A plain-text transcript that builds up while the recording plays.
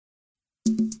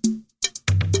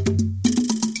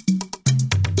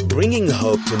bringing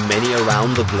hope to many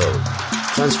around the globe,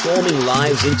 transforming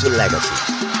lives into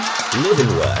legacy.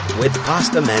 Living Word with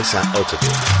Pastor Mensa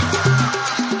Otabil.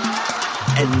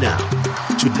 And now,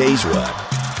 today's Word.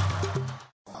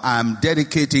 I'm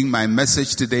dedicating my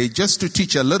message today just to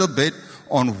teach a little bit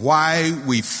on why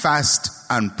we fast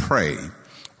and pray.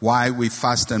 Why we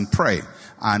fast and pray.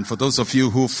 And for those of you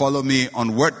who follow me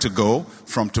on Word to Go,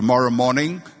 from tomorrow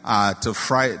morning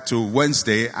to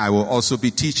Wednesday, I will also be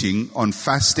teaching on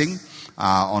fasting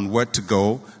on Word to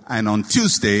Go. And on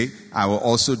Tuesday, I will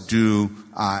also do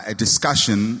a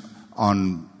discussion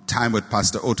on Time with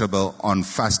Pastor Otabil on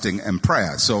fasting and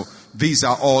prayer. So these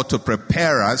are all to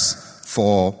prepare us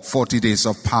for 40 Days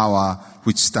of Power,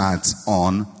 which starts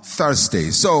on Thursday.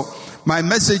 So my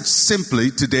message simply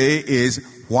today is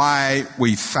why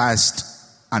we fast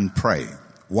and pray.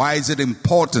 Why is it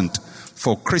important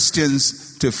for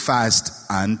Christians to fast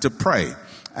and to pray?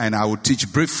 And I will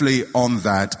teach briefly on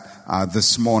that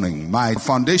this morning. My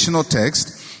foundational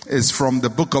text is from the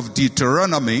book of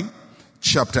Deuteronomy,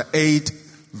 chapter 8,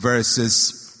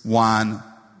 verses 1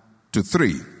 to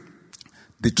 3.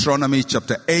 Deuteronomy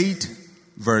chapter 8,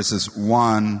 verses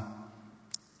 1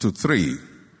 to 3.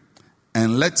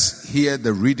 And let's hear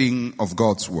the reading of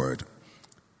God's word.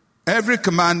 Every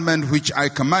commandment which I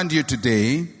command you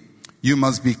today, you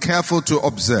must be careful to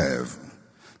observe,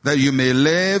 that you may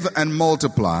live and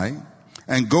multiply,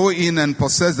 and go in and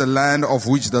possess the land of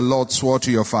which the Lord swore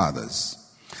to your fathers.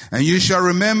 And you shall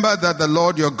remember that the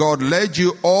Lord your God led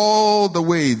you all the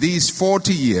way these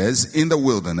 40 years in the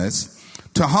wilderness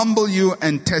to humble you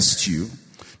and test you,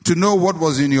 to know what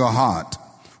was in your heart,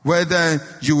 whether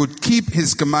you would keep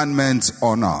his commandments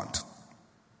or not.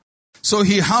 So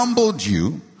he humbled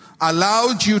you,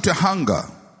 allowed you to hunger,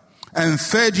 and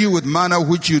fed you with manna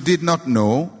which you did not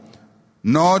know,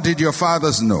 nor did your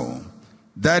fathers know,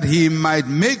 that he might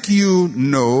make you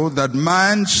know that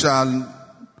man shall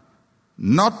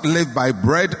not live by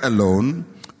bread alone,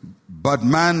 but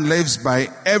man lives by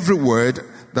every word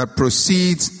that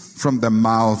proceeds from the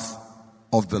mouth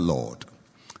of the Lord.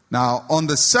 Now, on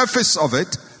the surface of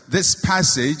it, this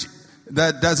passage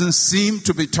that doesn't seem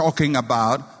to be talking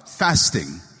about fasting.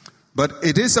 But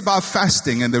it is about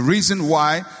fasting, and the reason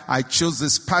why I chose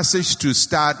this passage to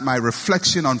start my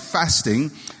reflection on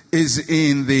fasting is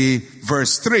in the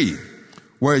verse 3,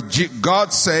 where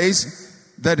God says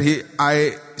that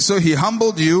so he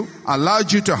humbled you,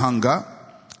 allowed you to hunger,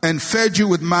 and fed you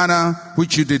with manna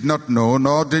which you did not know,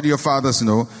 nor did your fathers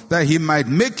know, that he might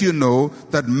make you know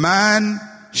that man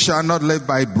shall not live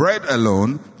by bread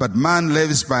alone, but man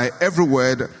lives by every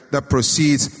word that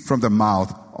proceeds from the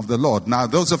mouth of the Lord. Now,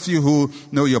 those of you who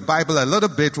know your Bible a little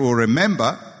bit will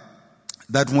remember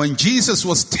that when Jesus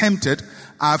was tempted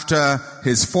after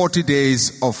his 40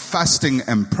 days of fasting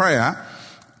and prayer,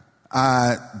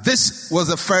 this was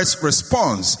the first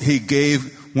response he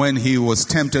gave when he was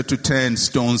tempted to turn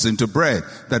stones into bread,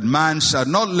 that man shall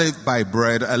not live by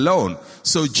bread alone.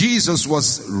 So Jesus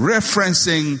was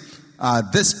referencing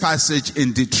this passage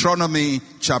in Deuteronomy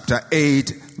chapter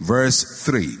 8, verse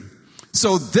 3.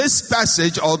 So this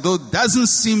passage, although doesn't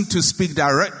seem to speak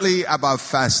directly about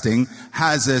fasting,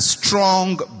 has a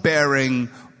strong bearing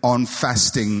on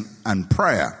fasting and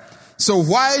prayer. So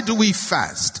why do we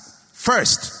fast?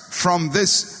 First, from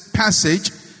this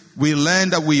passage, we learn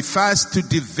that we fast to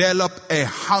develop a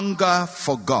hunger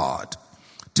for God.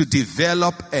 To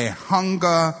develop a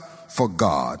hunger for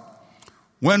God.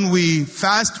 When we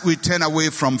fast, we turn away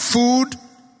from food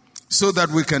so that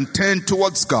we can turn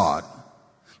towards God.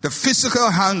 The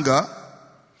physical hunger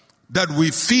that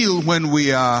we feel when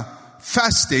we are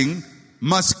fasting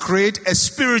must create a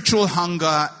spiritual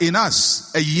hunger in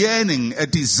us, a yearning, a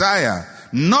desire,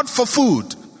 not for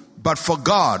food, but for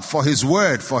God, for his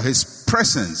word, for his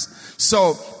presence.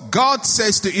 So God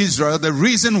says to Israel, the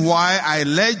reason why I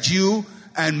led you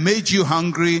and made you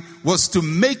hungry was to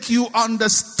make you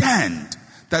understand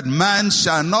that man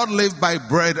shall not live by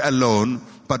bread alone,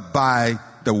 but by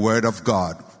the word of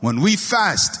God. When we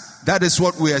fast, that is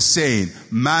what we are saying.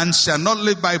 Man shall not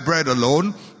live by bread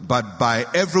alone, but by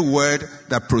every word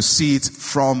that proceeds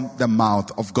from the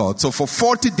mouth of God. So for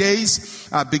 40 days,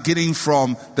 beginning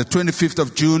from the 25th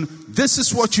of June, this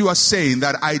is what you are saying,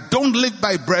 that I don't live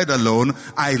by bread alone,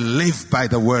 I live by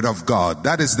the word of God.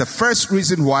 That is the first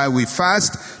reason why we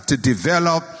fast, to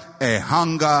develop a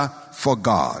hunger for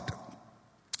God.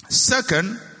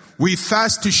 Second, we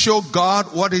fast to show God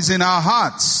what is in our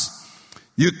hearts.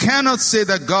 You cannot say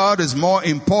that God is more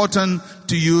important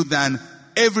to you than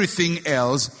everything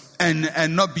else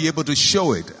and not be able to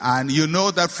show it. And you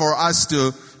know that for us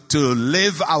to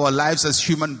live our lives as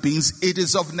human beings, it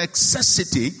is of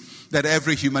necessity that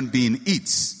every human being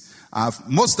eats.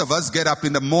 Most of us get up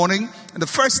in the morning, and the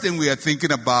first thing we are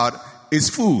thinking about is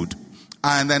food.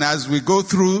 And then as we go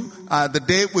through the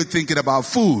day, we're thinking about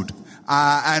food.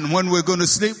 And when we're going to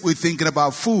sleep, we're thinking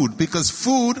about food, because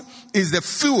food is the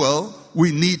fuel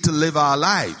we need to live our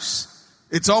lives.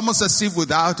 It's almost as if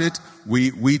without it,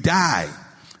 we die.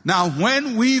 Now,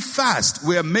 when we fast,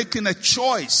 we are making a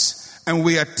choice, and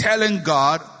we are telling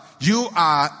God, you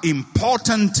are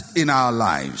important in our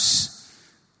lives.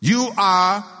 You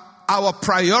are our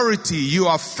priority. You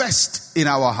are first in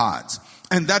our hearts.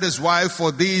 And that is why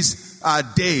for these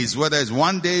days, whether it's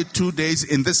 1 day, 2 days,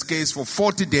 in this case for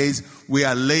 40 days, we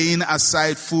are laying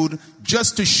aside food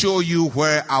just to show you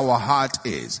where our heart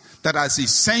is. That as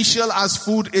essential as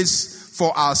food is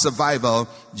for our survival,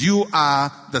 you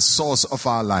are the source of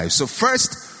our lives. So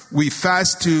first, we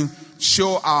fast to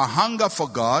show our hunger for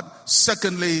God.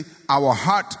 Secondly, our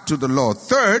heart to the Lord.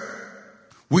 Third,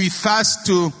 we fast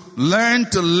to learn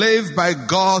to live by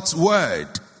God's word.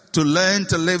 To learn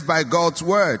to live by God's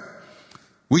word.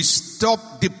 We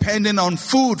stop depending on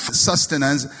food for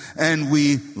sustenance, and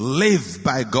we live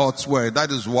by God's word.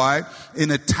 That is why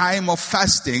in a time of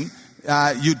fasting,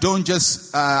 you don't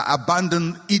just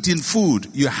abandon eating food.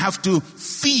 You have to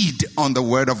feed on the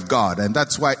word of God. And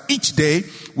that's why each day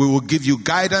we will give you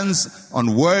guidance on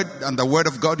the word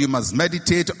of God. You must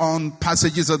meditate on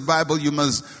passages of the Bible you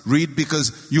must read,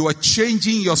 because you are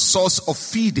changing your source of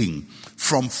feeding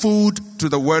from food to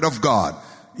the word of God.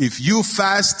 If you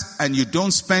fast and you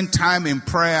don't spend time in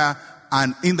prayer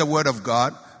and in the word of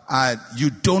God, you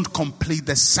don't complete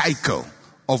the cycle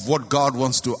of what God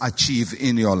wants to achieve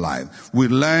in your life. We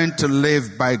learn to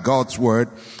live by God's word,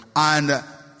 and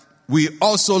we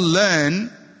also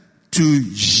learn to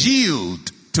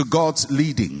yield to God's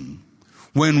leading.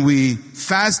 When we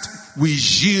fast, we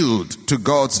yield to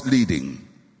God's leading.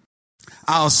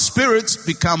 Our spirits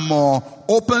become more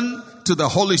open to the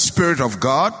Holy Spirit of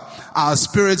God. Our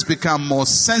spirits become more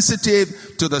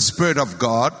sensitive to the Spirit of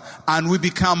God, and we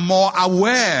become more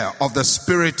aware of the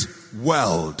spirit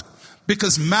world.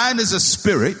 Because man is a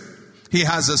spirit, he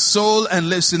has a soul and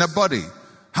lives in a body.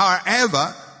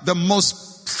 However, the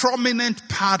most prominent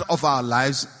part of our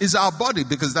lives is our body,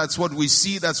 because that's what we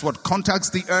see, that's what contacts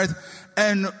the earth.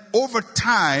 And over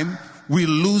time, we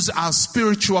lose our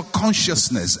spiritual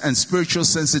consciousness and spiritual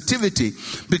sensitivity,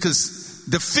 because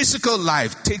the physical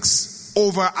life takes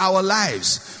over our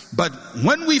lives. But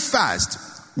when we fast,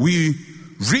 we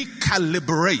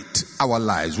recalibrate our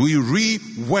lives. We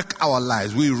rework our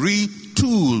lives. We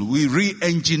retool. We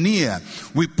re-engineer.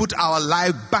 We put our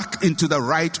life back into the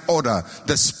right order.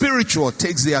 The spiritual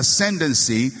takes the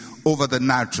ascendancy over the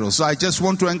natural. So I just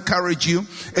want to encourage you.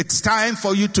 It's time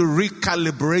for you to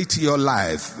recalibrate your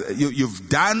life. You've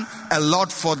done a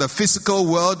lot for the physical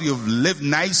world. You've lived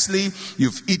nicely.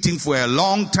 You've eaten for a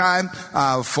long time,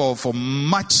 for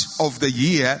much of the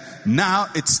year. Now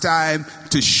it's time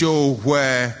to show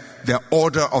where the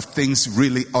order of things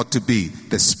really ought to be.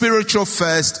 The spiritual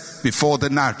first before the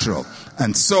natural.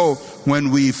 And so when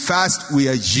we fast, we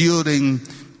are yielding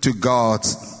to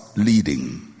God's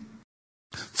leading.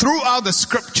 Throughout the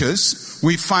scriptures,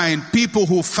 we find people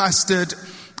who fasted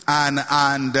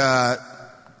and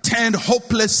turned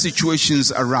hopeless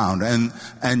situations around. And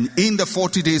in the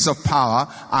 40 days of power,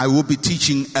 I will be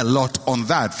teaching a lot on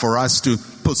that for us to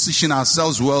position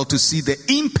ourselves well to see the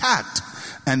impact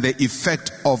and the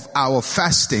effect of our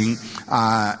fasting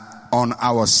on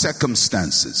our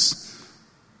circumstances.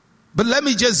 But let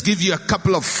me just give you a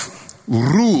couple of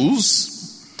rules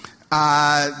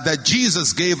that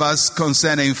Jesus gave us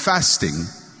concerning fasting.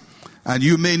 And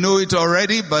you may know it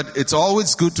already, but it's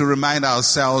always good to remind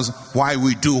ourselves why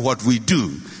we do what we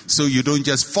do. So you don't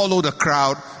just follow the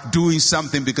crowd doing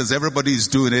something because everybody is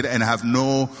doing it and have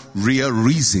no real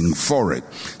reason for it.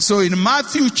 So in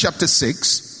Matthew chapter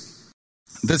 6,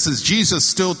 this is Jesus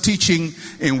still teaching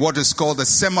in what is called the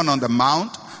Sermon on the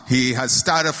Mount. He has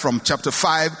started from chapter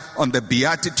 5 on the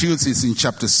Beatitudes. He's in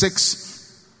chapter 6.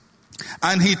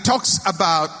 And he talks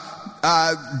about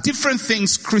different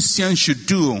things Christians should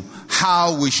do,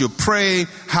 how we should pray,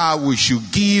 how we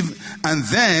should give, and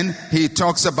then he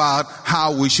talks about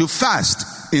how we should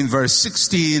fast in verse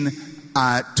 16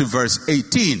 to verse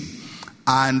 18.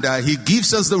 And he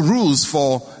gives us the rules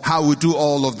for how we do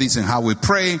all of these, and how we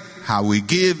pray, how we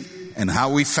give, and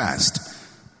how we fast.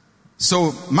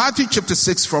 So Matthew chapter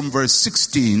 6 from verse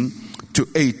 16 to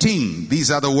 18.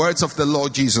 These are the words of the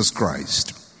Lord Jesus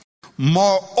Christ.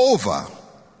 Moreover,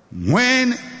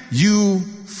 when you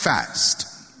fast,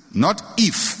 not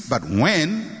if, but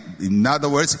when, in other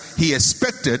words, he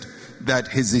expected that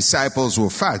his disciples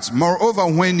will fast. Moreover,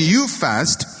 when you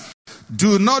fast,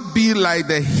 do not be like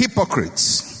the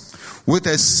hypocrites, with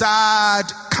a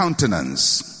sad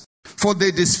countenance. For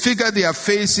they disfigure their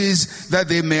faces that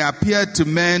they may appear to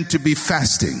men to be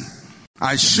fasting.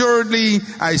 Assuredly,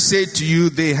 I say to you,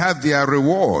 they have their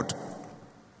reward.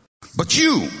 But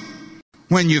you,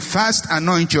 when you fast,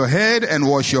 anoint your head and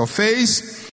wash your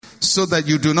face, so that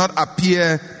you do not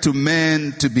appear to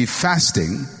men to be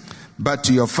fasting, but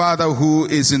to your Father who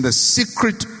is in the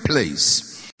secret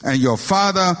place. And your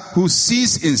Father who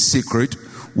sees in secret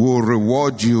will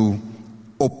reward you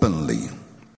openly.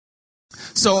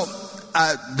 So,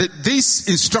 these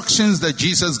instructions that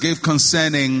Jesus gave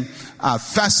concerning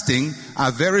fasting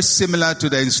are very similar to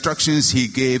the instructions he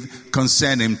gave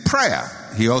concerning prayer.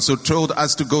 He also told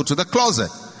us to go to the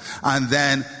closet. And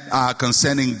then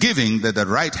concerning giving, that the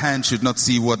right hand should not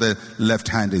see what the left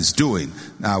hand is doing.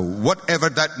 Now, whatever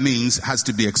that means has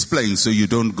to be explained so you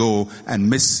don't go and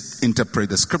misinterpret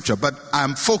the scripture. But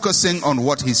I'm focusing on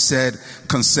what he said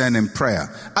concerning prayer.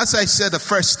 As I said the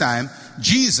first time,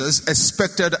 Jesus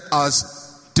expected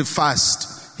us to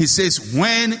fast. He says,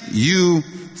 when you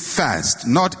fast,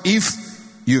 not if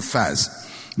you fast.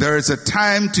 There is a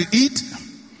time to eat,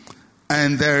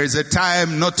 and there is a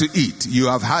time not to eat. You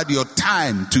have had your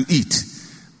time to eat,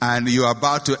 and you are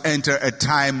about to enter a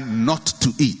time not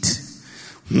to eat.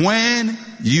 When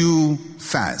you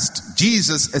fast,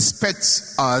 Jesus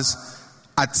expects us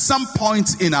at some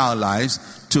point in our lives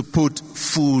to put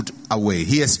food away.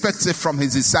 He expects it from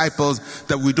his disciples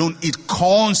that we don't eat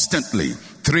constantly.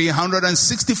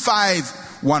 365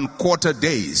 1/4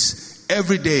 days,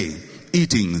 every day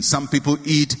eating. Some people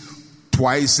eat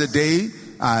twice a day.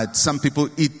 Some people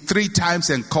eat 3 times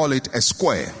and call it a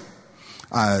square.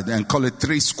 And call it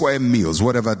 3 square meals,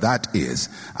 whatever that is.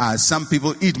 Some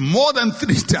people eat more than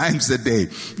 3 times a day.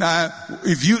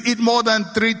 If you eat more than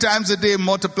 3 times a day,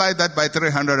 multiply that by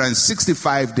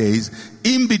 365 days.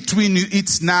 In between you eat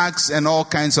snacks and all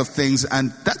kinds of things,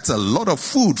 and that's a lot of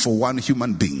food for one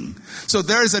human being. So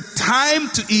there is a time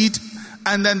to eat,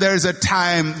 and then there is a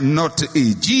time not to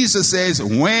eat. Jesus says,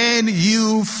 when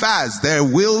you fast, there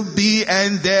will be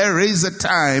and there is a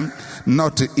time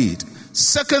not to eat.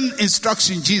 Second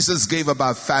instruction Jesus gave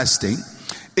about fasting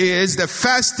is that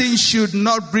fasting should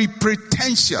not be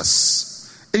pretentious.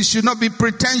 It should not be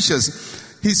pretentious.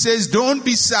 He says, don't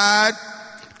be sad.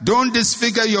 Don't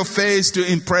disfigure your face to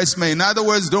impress me. In other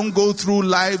words, don't go through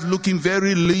life looking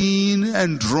very lean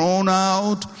and drawn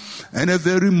out and a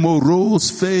very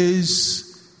morose face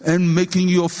and making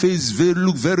your face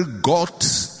look very gaunt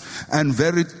and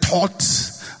very taut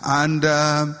and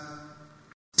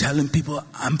telling people,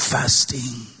 I'm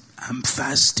fasting,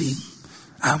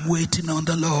 I'm waiting on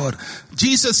the Lord.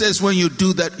 Jesus says when you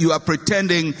do that, you are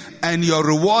pretending, and your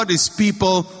reward is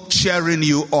people cheering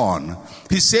you on.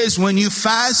 He says when you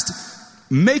fast,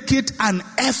 make it an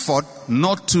effort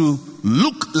not to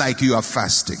look like you are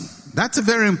fasting. That's a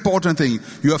very important thing.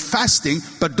 You are fasting,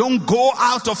 but don't go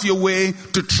out of your way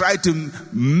to try to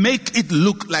make it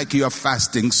look like you are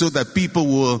fasting so that people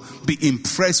will be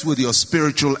impressed with your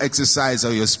spiritual exercise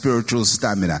or your spiritual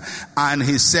stamina. And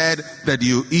he said that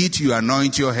you eat, you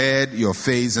anoint your head, your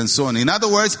face, and so on. In other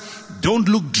words, don't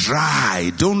look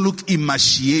dry. Don't look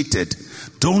emaciated.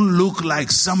 Don't look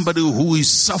like somebody who is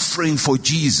suffering for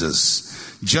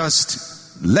Jesus. Just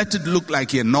let it look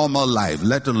like a normal life.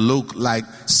 Let it look like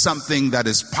something that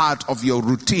is part of your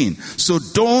routine. So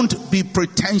don't be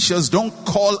pretentious. Don't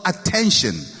call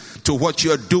attention to what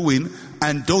you're doing,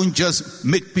 and don't just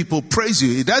make people praise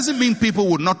you. It doesn't mean people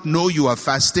will not know you are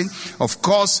fasting. Of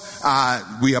course,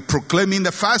 we are proclaiming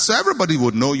the fast, so everybody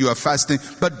would know you are fasting.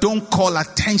 But don't call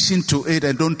attention to it,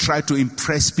 and don't try to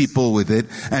impress people with it.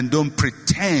 And don't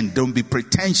pretend, don't be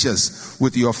pretentious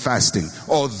with your fasting.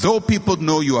 Although people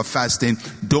know you are fasting,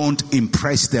 don't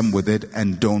impress them with it,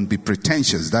 and don't be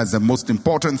pretentious. That's the most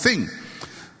important thing.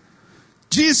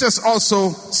 Jesus also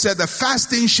said that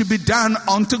fasting should be done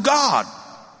unto God.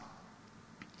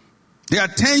 The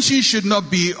attention should not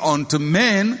be unto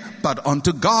men, but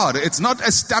unto God. It's not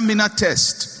a stamina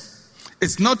test.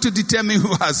 It's not to determine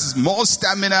who has more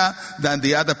stamina than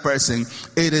the other person.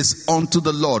 It is unto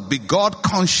the Lord. Be God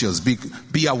conscious.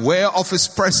 Be aware of his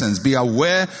presence. Be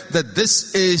aware that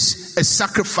this is a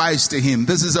sacrifice to him.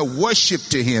 This is a worship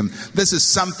to him. This is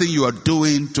something you are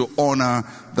doing to honor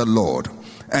the Lord.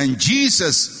 And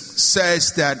Jesus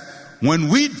says that when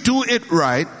we do it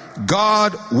right,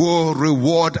 God will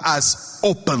reward us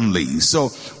openly. So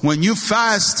when you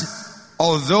fast,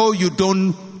 although you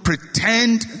don't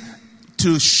pretend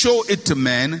to show it to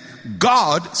men,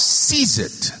 God sees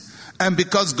it. And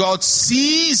because God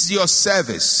sees your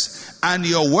service and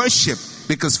your worship,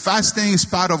 because fasting is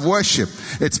part of worship,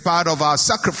 it's part of our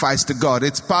sacrifice to God,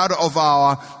 it's part of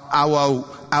our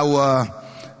our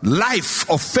life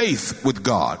of faith with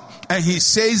God. And he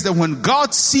says that when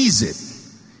God sees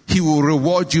it, he will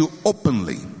reward you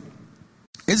openly.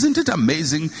 Isn't it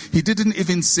amazing? He didn't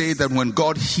even say that when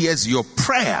God hears your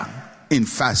prayer in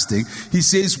fasting, he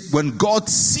says when God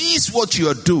sees what you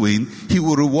are doing, he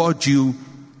will reward you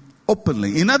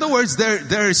openly. In other words,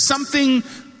 there is something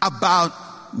about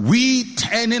we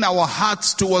turning our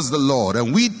hearts towards the Lord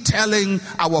and we telling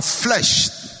our flesh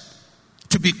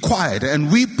to be quiet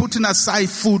and we putting aside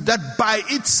food that by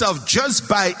itself, just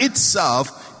by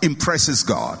itself, impresses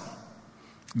God.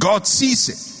 God sees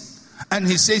it. And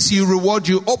he says he will reward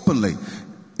you openly.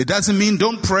 It doesn't mean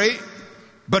don't pray,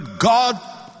 but God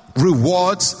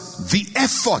rewards the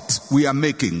effort we are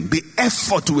making. The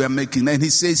effort we are making. And he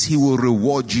says he will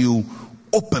reward you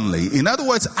openly. In other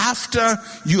words, after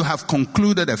you have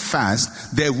concluded a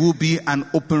fast, there will be an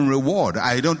open reward.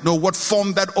 I don't know what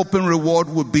form that open reward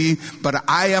would be, but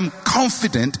I am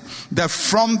confident that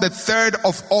from the 3rd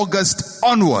of August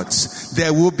onwards,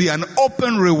 there will be an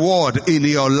open reward in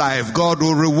your life. God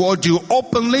will reward you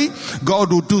openly.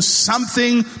 God will do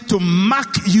something to mark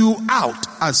you out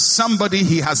as somebody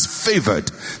he has favored,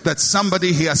 that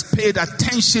somebody he has paid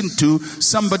attention to,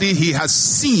 somebody he has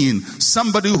seen,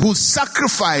 somebody whose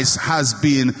sacrifice has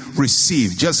been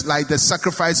received. Just like the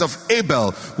sacrifice of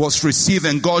Abel was received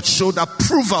and God showed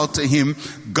approval to him,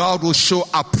 God will show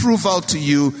approval to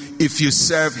you if you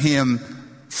serve him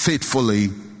faithfully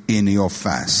in your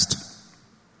fast.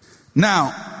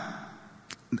 Now,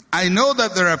 I know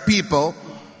that there are people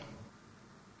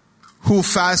who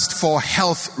fast for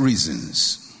health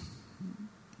reasons,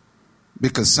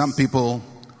 because some people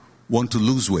want to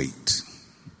lose weight,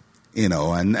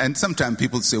 and sometimes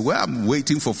people say, well, I'm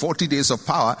waiting for 40 days of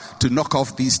power to knock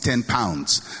off these 10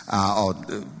 pounds, or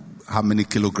how many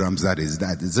kilograms that is.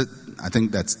 I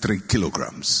think that's 3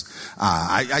 kilograms.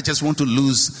 I just want to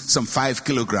lose some 5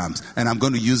 kilograms, and I'm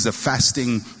going to use the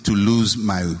fasting to lose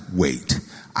my weight.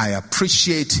 I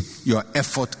appreciate your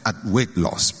effort at weight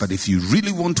loss, but if you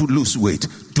really want to lose weight,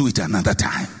 do it another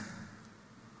time.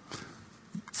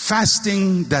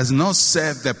 Fasting does not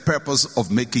serve the purpose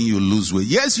of making you lose weight.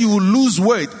 Yes, you will lose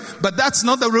weight, but that's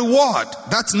not the reward.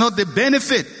 That's not the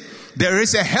benefit. There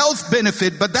is a health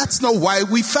benefit, but that's not why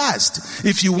we fast.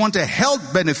 If you want a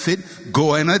health benefit,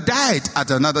 go on a diet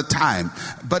at another time.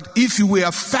 But if we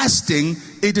are fasting,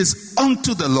 it is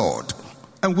unto the Lord.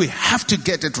 And we have to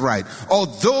get it right.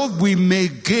 Although we may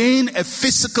gain a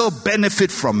physical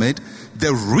benefit from it,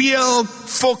 the real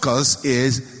focus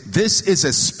is this is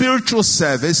a spiritual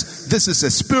service. This is a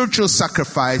spiritual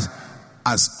sacrifice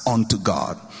as unto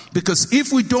God. Because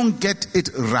if we don't get it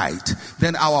right,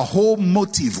 then our whole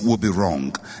motive will be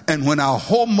wrong. And when our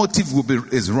whole motive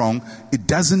is wrong, it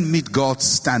doesn't meet God's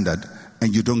standard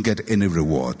and you don't get any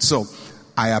reward. So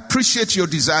I appreciate your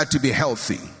desire to be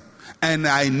healthy. And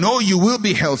I know you will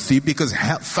be healthy because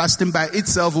fasting by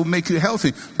itself will make you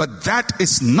healthy. But that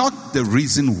is not the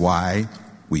reason why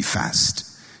we fast.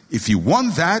 If you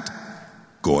want that,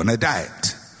 go on a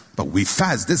diet. But we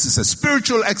fast. This is a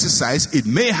spiritual exercise. It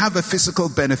may have a physical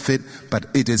benefit, but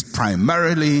it is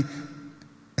primarily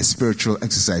a spiritual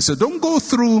exercise. So don't go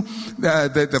through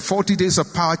the 40 days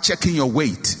of power checking your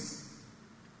weight.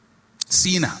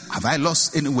 Seeing, have I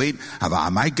lost any weight?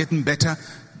 Am I getting better?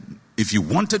 If you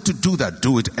wanted to do that,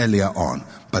 do it earlier on.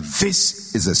 But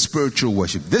this is a spiritual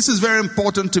worship. This is very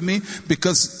important to me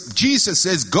because Jesus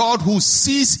says, God who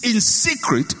sees in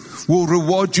secret will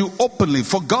reward you openly.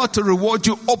 For God to reward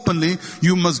you openly,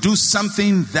 you must do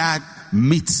something that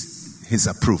meets his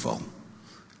approval.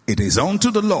 It is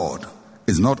unto the Lord,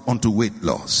 it's not unto weight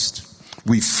loss.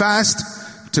 We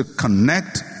fast to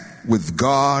connect with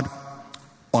God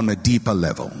on a deeper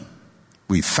level.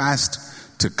 We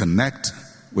fast to connect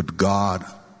with God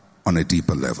on a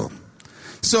deeper level.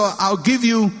 So I'll give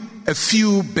you a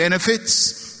few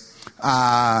benefits,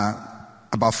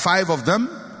 about 5 of them,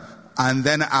 and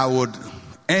then I would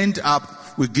end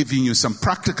up with giving you some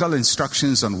practical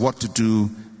instructions on what to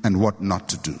do and what not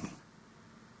to do.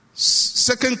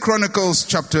 2 Chronicles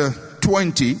chapter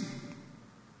 20,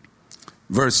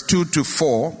 verse 2 to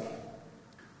 4,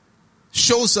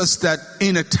 shows us that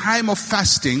in a time of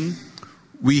fasting,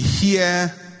 we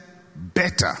hear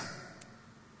better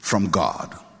from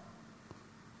God.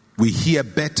 We hear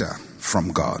better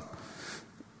from God.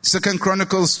 2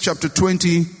 Chronicles chapter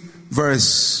 20,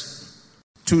 verse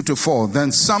 2 to 4.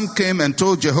 Then some came and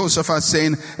told Jehoshaphat,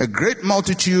 saying, a great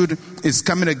multitude is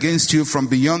coming against you from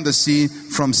beyond the sea,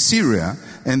 from Syria.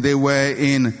 And they were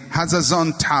in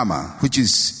Hazazon Tamar, which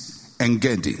is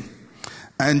En-Gedi.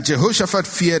 And Jehoshaphat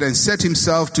feared and set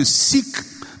himself to seek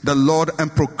the Lord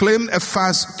and proclaimed a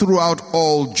fast throughout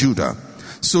all Judah.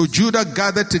 So Judah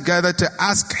gathered together to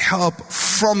ask help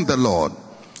from the Lord.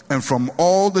 And from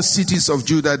all the cities of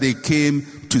Judah they came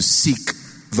to seek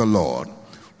the Lord.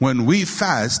 When we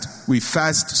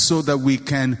fast so that we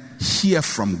can hear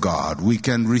from God. We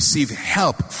can receive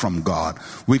help from God.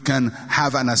 We can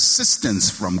have an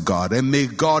assistance from God. And may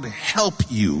God help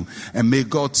you. And may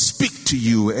God speak to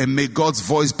you. And may God's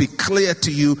voice be clear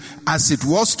to you as it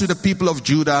was to the people of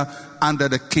Judah under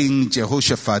the king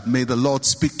Jehoshaphat. May the Lord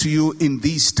speak to you in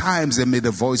these times. And may the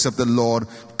voice of the Lord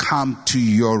come to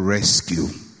your rescue.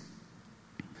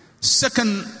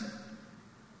 Second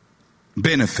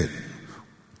benefit.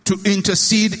 To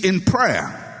intercede in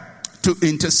prayer. To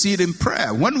intercede in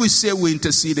prayer. When we say we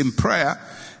intercede in prayer,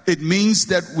 it means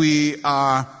that we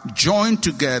are joined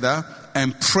together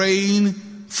and praying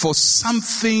for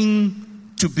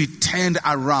something to be turned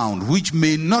around, which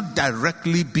may not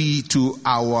directly be to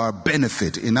our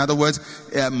benefit. In other words,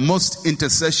 most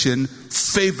intercession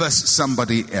favors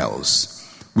somebody else.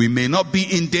 We may not be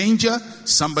in danger,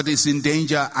 somebody's in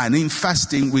danger, and in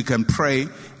fasting we can pray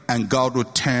and God will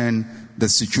turn the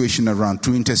situation around,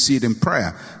 to intercede in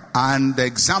prayer. And the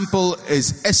example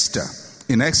is Esther.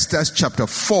 In Esther chapter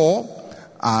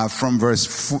 4, from verse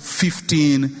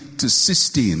 15 to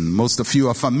 16. Most of you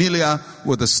are familiar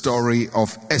with the story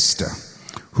of Esther,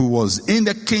 who was in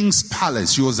the king's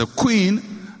palace. She was a queen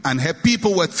and her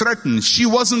people were threatened. She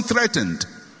wasn't threatened,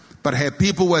 but her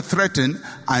people were threatened,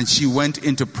 and she went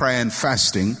into prayer and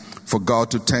fasting for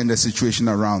God to turn the situation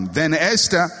around. Then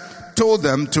Esther told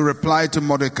them to reply to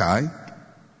Mordecai,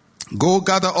 "Go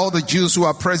gather all the Jews who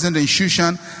are present in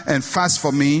Shushan and fast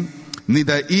for me.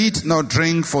 Neither eat nor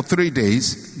drink for 3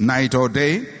 days, night or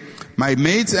day. My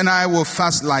maids and I will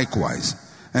fast likewise.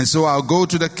 And so I'll go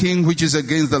to the king which is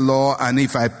against the law, and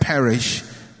if I perish,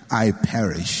 I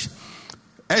perish."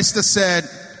 Esther said,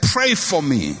 "Pray for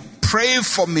me. Pray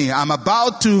for me. I'm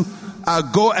about to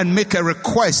go and make a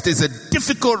request. It's a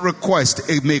difficult request.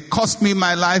 It may cost me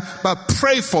my life, but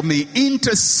pray for me.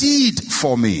 Intercede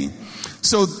for me."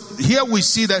 So here we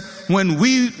see that when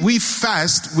we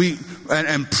fast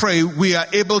and pray, we are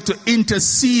able to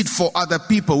intercede for other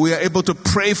people. We are able to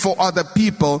pray for other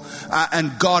people,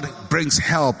 and God brings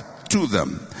help to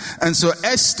them. And so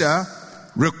Esther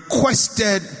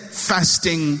requested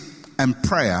fasting and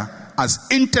prayer as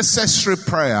intercessory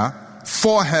prayer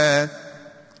for her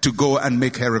to go and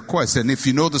make her request. And if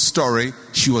you know the story,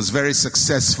 she was very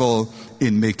successful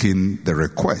in making the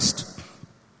request.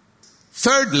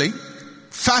 Thirdly,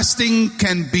 fasting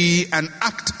can be an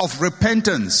act of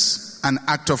repentance. An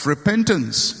act of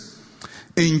repentance.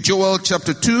 In Joel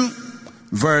chapter 2,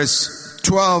 verse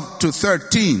 12 to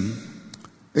 13,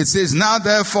 it says, "Now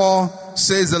therefore,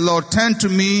 says the Lord, turn to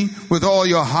me with all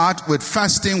your heart, with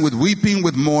fasting, with weeping,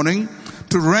 with mourning,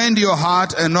 to rend your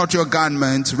heart and not your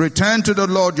garment. Return to the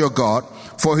Lord your God,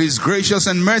 for he is gracious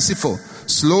and merciful,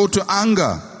 slow to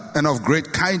anger, and of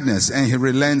great kindness, and he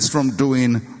relents from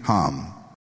doing harm."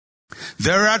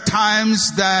 There are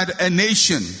times that a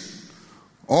nation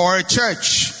or a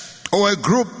church or a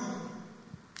group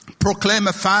proclaim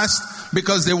a fast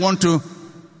because they want to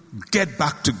get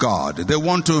back to God. They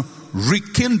want to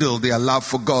rekindle their love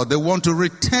for God. They want to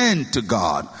return to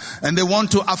God. And they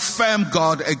want to affirm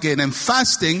God again. And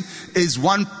fasting is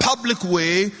one public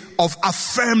way of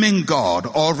affirming God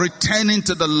or returning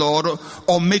to the Lord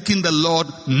or making the Lord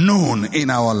known in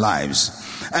our lives.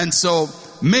 And so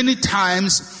many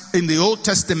times in the Old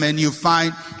Testament, you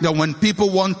find that when people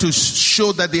want to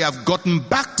show that they have gotten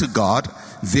back to God,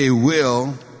 they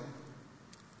will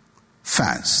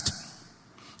fast.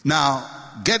 Now,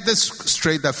 get this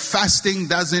straight, that fasting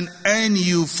doesn't earn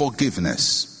you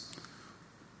forgiveness.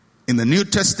 In the New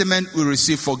Testament, we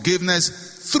receive forgiveness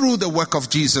through the work of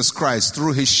Jesus Christ,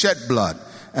 through his shed blood.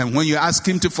 And when you ask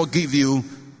him to forgive you,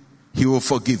 he will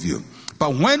forgive you.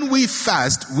 But when we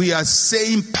fast, we are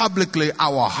saying publicly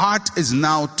our heart is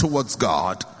now towards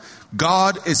God.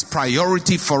 God is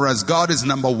priority for us. God is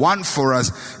number one for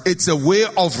us. It's a way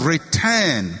of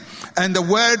return. And the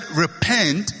word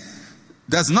repent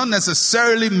does not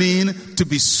necessarily mean to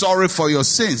be sorry for your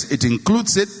sins. It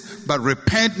includes it, but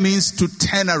repent means to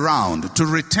turn around, to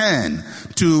return,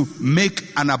 to make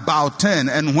an about turn.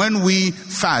 And when we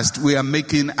fast, we are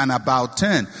making an about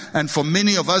turn. And for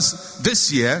many of us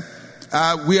this year,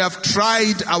 we have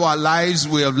tried our lives,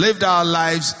 we have lived our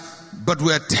lives, but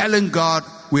we are telling God,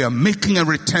 we are making a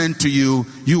return to you.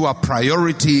 You are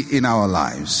priority in our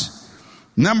lives.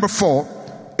 Number 4,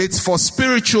 it's for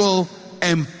spiritual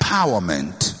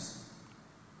empowerment.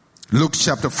 Luke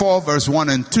chapter 4, verse 1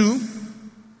 and 2.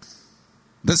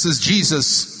 This is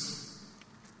Jesus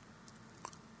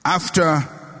after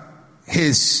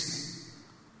his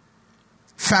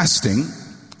fasting.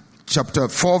 Chapter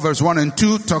 4 verse 1 and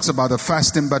 2 talks about the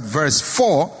fasting, but verse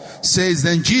 4 says,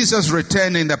 "Then Jesus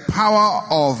returned in the power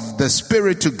of the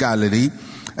Spirit to Galilee,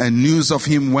 and news of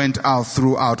him went out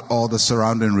throughout all the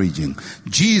surrounding region."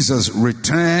 Jesus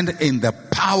returned in the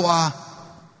power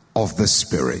of the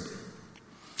Spirit.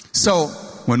 So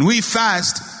when we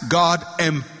fast, God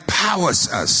empowers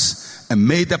us, and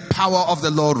may the power of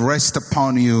the Lord rest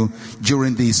upon you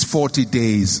during these 40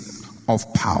 days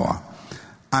of power.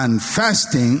 And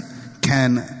fasting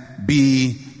can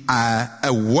be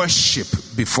a worship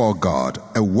before God,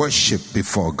 a worship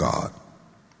before God.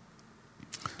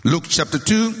 Luke chapter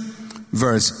 2,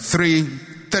 verse 3,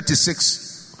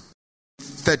 36,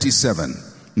 37.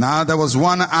 "Now there was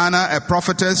one Anna, a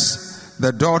prophetess,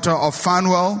 the daughter of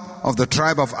Phanuel of the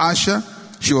tribe of Asher.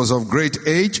 She was of great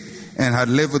age and had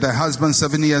lived with her husband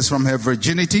 7 years from her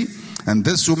virginity. And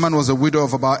this woman was a widow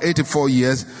of about 84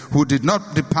 years, who did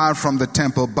not depart from the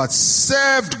temple, but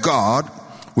served God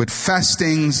with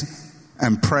fastings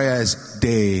and prayers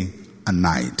day and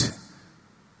night."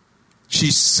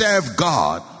 She served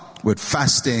God with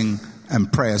fasting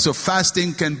and prayer. So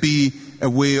fasting can be a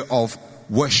way of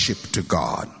worship to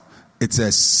God. It's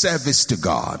a service to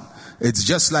God. It's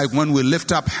just like when we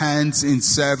lift up hands in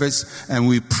service and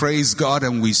we praise God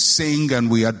and we sing and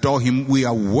we adore Him, we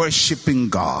are worshiping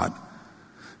God.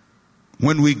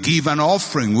 When we give an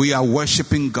offering, we are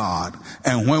worshiping God.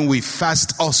 And when we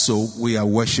fast also, we are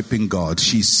worshiping God.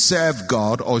 She served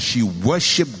God, or she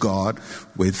worshiped God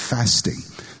with fasting.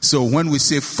 So when we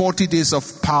say 40 days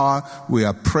of power, we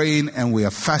are praying and we are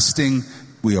fasting.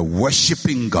 We are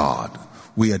worshiping God.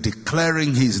 We are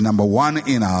declaring He's number one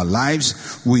in our lives.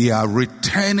 We are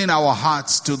returning our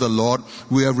hearts to the Lord.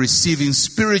 We are receiving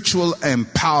spiritual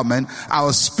empowerment.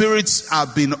 Our spirits are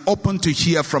being open to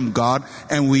hear from God,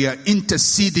 and we are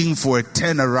interceding for a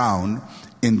turnaround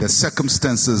in the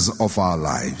circumstances of our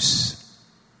lives.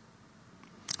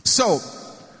 So,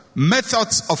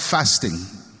 methods of fasting.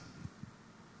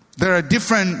 There are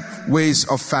different ways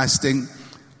of fasting,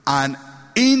 and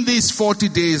in these 40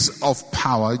 days of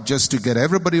power, just to get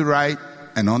everybody right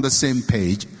and on the same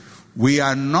page, we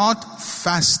are not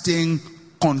fasting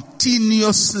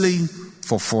continuously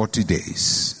for 40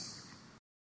 days.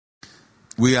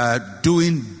 We are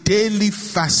doing daily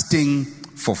fasting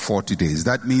for 40 days.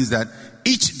 That means that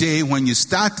each day when you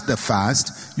start the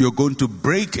fast, you're going to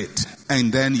break it.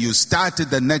 And then you start it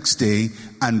the next day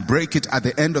and break it at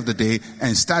the end of the day,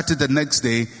 and start it the next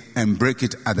day and break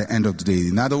it at the end of the day.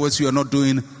 In other words, you are not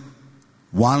doing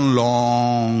one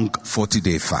long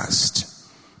 40-day fast.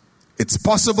 It's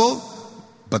possible,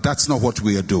 but that's not what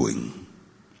we are doing.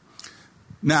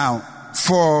 Now,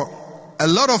 for a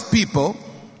lot of people,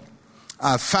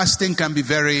 fasting can be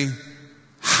very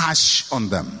harsh on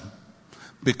them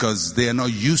because they are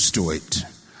not used to it.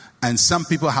 And some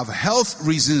people have health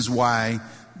reasons why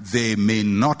they may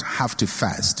not have to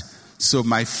fast. So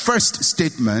my first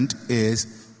statement is,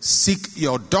 seek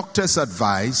your doctor's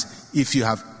advice if you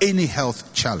have any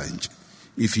health challenge.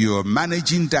 If you are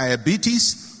managing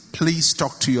diabetes, please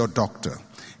talk to your doctor.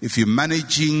 If you're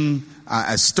managing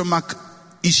a stomach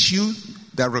issue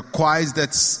that requires that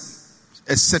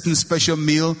a certain special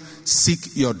meal,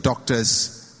 seek your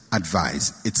doctor's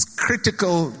advice. It's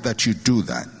critical that you do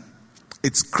that.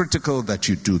 It's critical that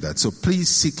you do that. So please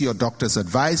seek your doctor's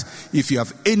advice. If you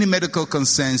have any medical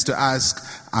concerns, to ask,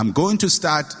 I'm going to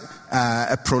start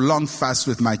a prolonged fast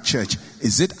with my church.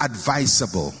 Is it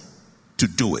advisable to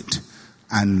do it?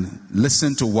 And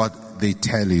listen to what they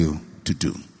tell you to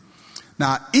do.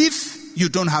 Now, if you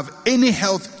don't have any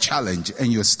health challenge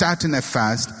and you're starting a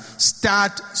fast,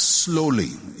 start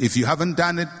slowly. If you haven't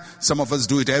done it, some of us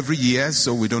do it every year,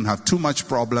 so we don't have too much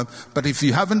problem. But if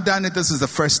you haven't done it, this is the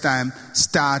first time,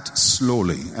 start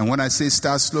slowly. And when I say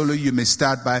start slowly, you may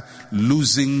start by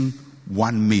losing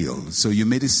one meal. So you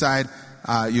may decide,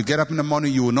 you get up in the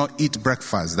morning, you will not eat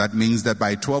breakfast. That means that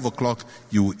by 12 o'clock,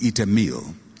 you will eat a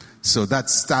meal. So that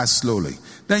starts slowly.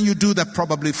 Then you do that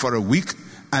probably for a week.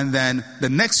 And then the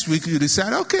next week you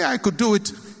decide, okay, I could do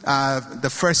it the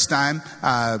first time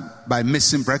by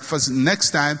missing breakfast. Next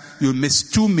time you miss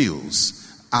 2 meals,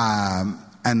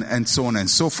 and so on and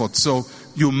so forth. So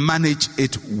you manage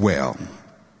it well.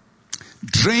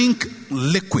 Drink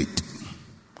liquid.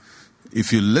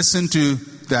 If you listen to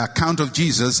the account of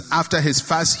Jesus, after his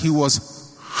fast, he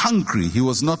was hungry. He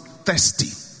was not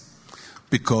thirsty,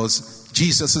 because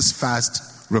Jesus'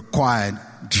 fast required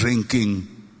drinking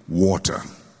water.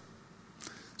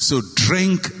 So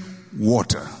drink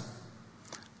water.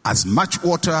 As much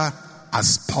water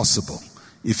as possible.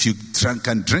 If you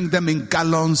can drink them in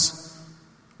gallons,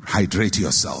 hydrate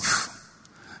yourself.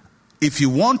 If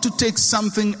you want to take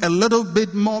something a little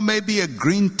bit more, maybe a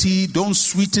green tea, don't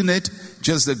sweeten it,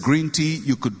 just a green tea,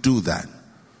 you could do that.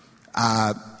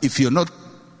 If you're not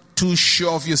too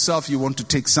sure of yourself, you want to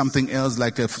take something else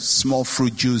like a small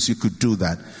fruit juice, you could do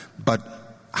that. But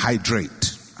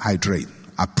hydrate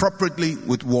appropriately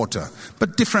with water.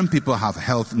 But different people have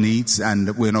health needs,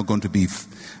 and we're not going to be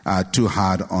too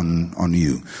hard on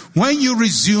you. When you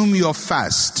resume your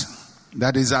fast,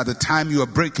 that is at the time you are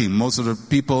breaking. Most of the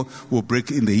people will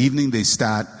break in the evening. They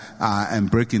start and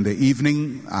break in the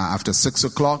evening after 6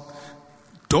 o'clock.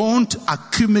 Don't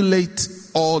accumulate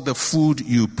all the food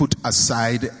you put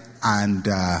aside and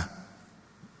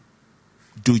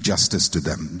do justice to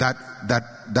them.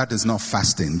 That is not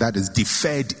fasting. That is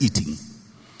deferred eating.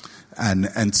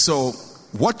 And so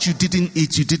what you didn't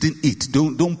eat.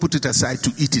 Don't put it aside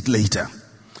to eat it later.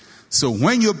 So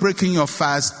when you're breaking your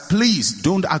fast, please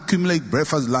don't accumulate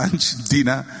breakfast, lunch,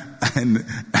 dinner,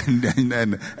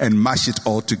 and mash it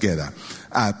all together.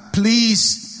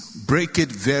 Please break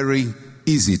it very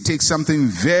easy. Take something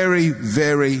very,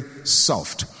 very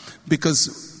soft.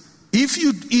 Because if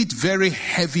you eat very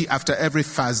heavy after every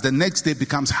fast, the next day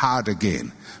becomes hard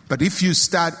again. But if you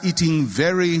start eating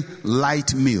very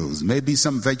light meals, maybe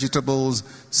some vegetables,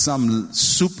 some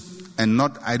soup, and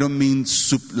I don't mean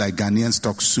soup like Ghanaian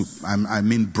stock soup. I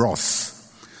mean broth,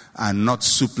 and not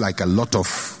soup like a lot of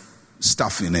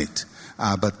stuff in it.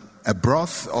 But a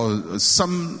broth or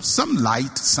some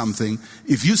light something.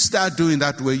 If you start doing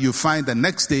that way, you find the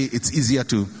next day it's easier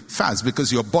to fast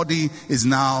because your body is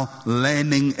now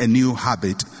learning a new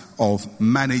habit of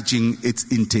managing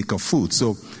its intake of food.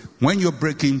 So when you're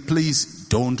breaking, please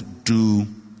don't do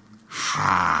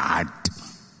hard,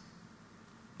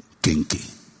 kinky.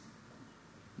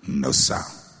 No, sir.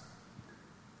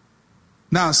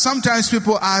 Now, sometimes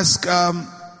people ask,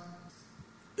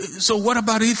 so what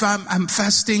about if I'm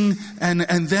fasting and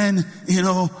then,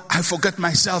 I forget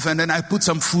myself and then I put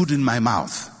some food in my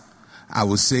mouth? I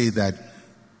would say that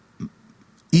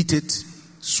eat it,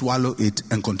 swallow it,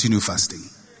 and continue fasting.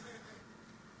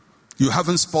 You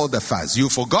haven't spoiled the fast. You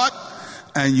forgot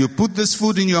and you put this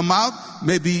food in your mouth.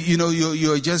 Maybe,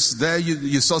 you're just there.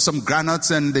 You saw some granules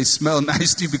and they smell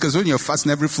nice to you because when you're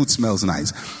fasting, every food smells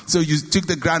nice. So you took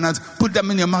the granules, put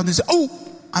them in your mouth and say, oh,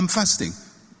 I'm fasting.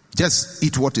 Just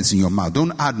eat what is in your mouth.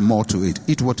 Don't add more to it.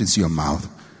 Eat what is in your mouth.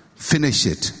 Finish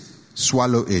it.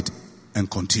 Swallow it and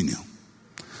continue.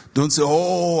 Don't say,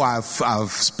 oh,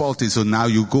 I've spoiled it. So now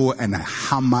you go and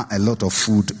hammer a lot of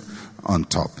food on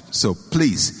top. So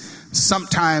please,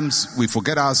 sometimes we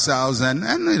forget ourselves and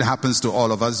it happens to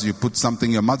all of us. You put something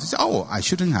in your mouth, you say, oh, I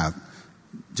shouldn't have.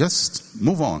 Just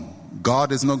move on.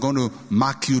 God is not going to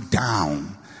mark you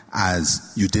down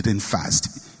as you didn't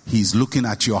fast. He's looking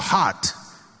at your heart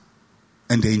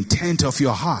and the intent of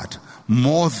your heart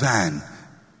more than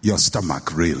your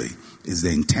stomach, really, is the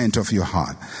intent of your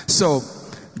heart. So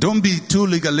don't be too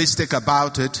legalistic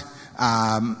about it.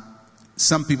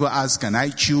 Some people ask, can I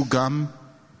chew gum?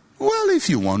 Well, if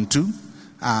you want to.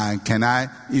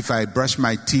 If I brush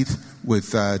my teeth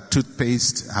with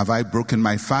toothpaste, have I broken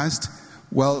my fast?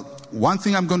 Well, one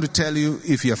thing I'm going to tell you,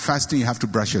 if you're fasting, you have to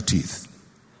brush your teeth.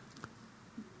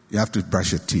 You have to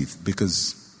brush your teeth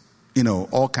because,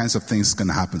 all kinds of things can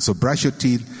happen. So brush your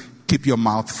teeth, keep your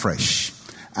mouth fresh,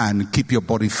 and keep your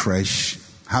body fresh.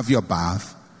 Have your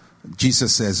bath.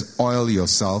 Jesus says, oil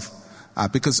yourself.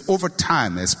 Because over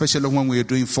time, especially when we are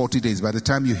doing 40 days, by the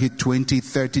time you hit 20,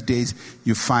 30 days,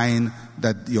 you find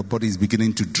that your body is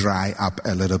beginning to dry up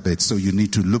a little bit. So you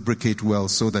need to lubricate well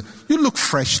so that you look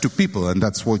fresh to people. And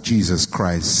that's what Jesus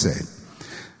Christ said.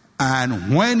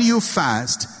 And when you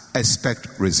fast, expect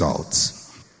results.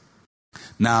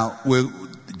 Now,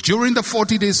 during the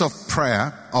 40 days of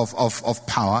prayer, of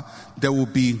power, there will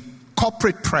be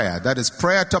corporate prayer. That is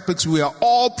prayer topics. We are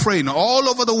all praying all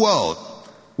over the world.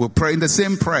 We're praying the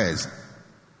same prayers,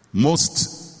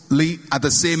 mostly at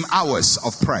the same hours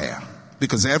of prayer,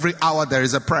 because every hour there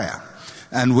is a prayer.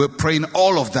 And we're praying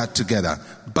all of that together.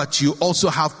 But you also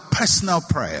have personal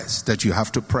prayers that you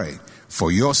have to pray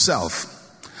for yourself.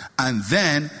 And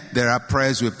then there are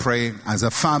prayers we pray as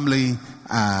a family,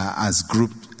 as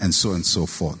group, and so on and so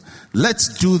forth.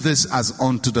 Let's do this as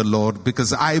unto the Lord,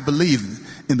 because I believe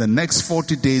in the next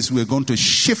 40 days we're going to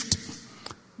shift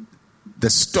the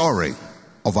story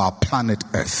of our planet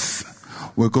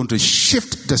Earth. We're going to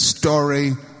shift the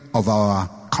story of our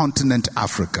continent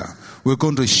Africa. We're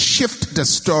going to shift the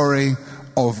story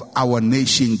of our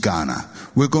nation Ghana.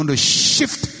 We're going to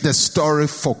shift the story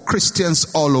for Christians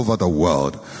all over the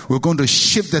world. We're going to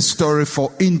shift the story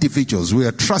for individuals. We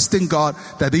are trusting God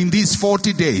that in these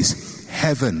 40 days,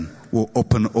 heaven will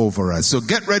open over us. So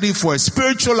get ready for a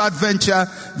spiritual adventure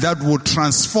that will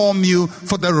transform you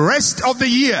for the rest of the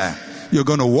year. You're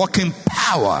going to walk in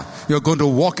power. You're going to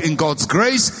walk in God's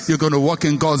grace. You're going to walk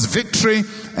in God's victory.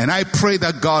 And I pray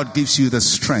that God gives you the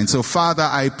strength. So Father,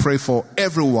 I pray for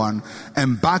everyone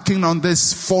embarking on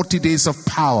this 40 days of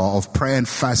power of prayer and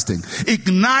fasting.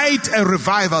 Ignite a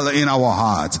revival in our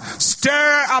hearts.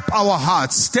 Stir up our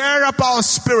hearts. Stir up our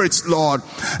spirits, Lord.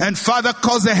 And Father,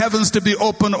 cause the heavens to be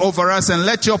open over us, and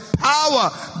let your power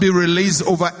be released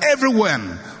over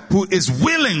everyone who is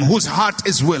willing, whose heart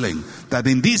is willing, that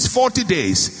in these 40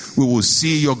 days we will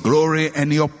see your glory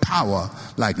and your power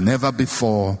like never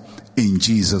before. In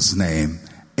Jesus' name,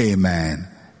 amen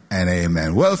and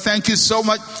amen. Well, thank you so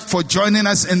much for joining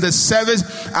us in this service,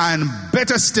 and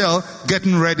better still,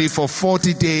 getting ready for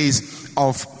 40 days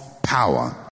of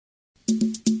power.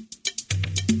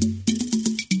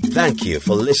 Thank you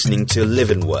for listening to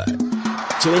Living Word.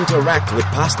 To interact with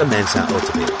Pastor Mensa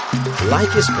Otabil,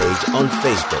 like his page on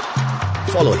Facebook.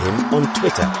 Follow him on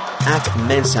Twitter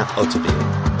 @Mensa Otabil.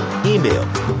 Email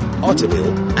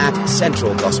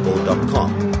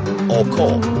otabil@centralgospel.com or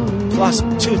call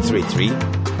 +233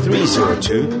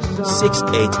 302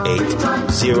 688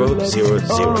 000.